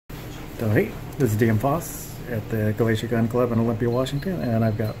So hey, this is Dan Foss at the Glacier Gun Club in Olympia, Washington, and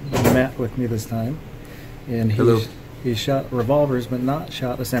I've got Matt with me this time. And he's shot revolvers, but not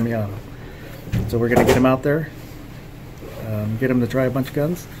shot a semi-auto. So we're gonna get him out there, get him to try a bunch of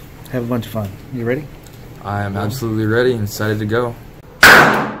guns, have a bunch of fun. You ready? I am absolutely ready and excited to go.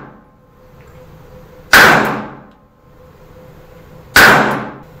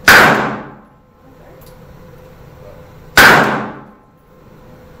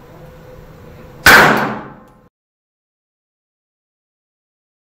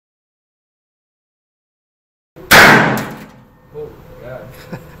 Oh, God.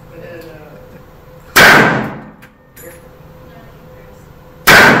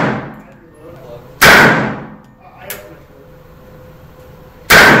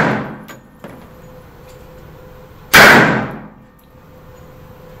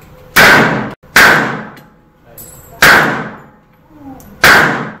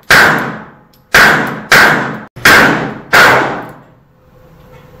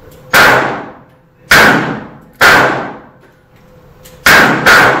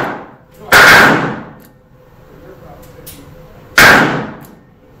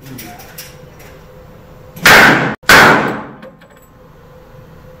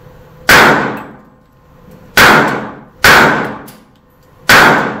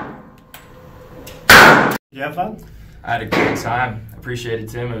 Did you have fun? I had a great time. Appreciate it,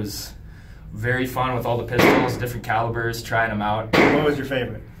 Tim. It was very fun with all the pistols, different calibers, trying them out. What was your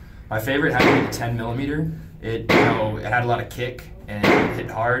favorite? My favorite had to be the 10 millimeter. It had a lot of kick and it hit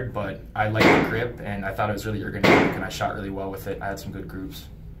hard, but I liked the grip and I thought it was really ergonomic and I shot really well with it. I had some good groups.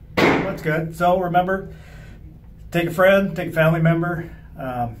 That's good. So remember, take a friend, take a family member,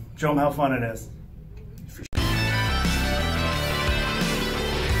 show them how fun it is.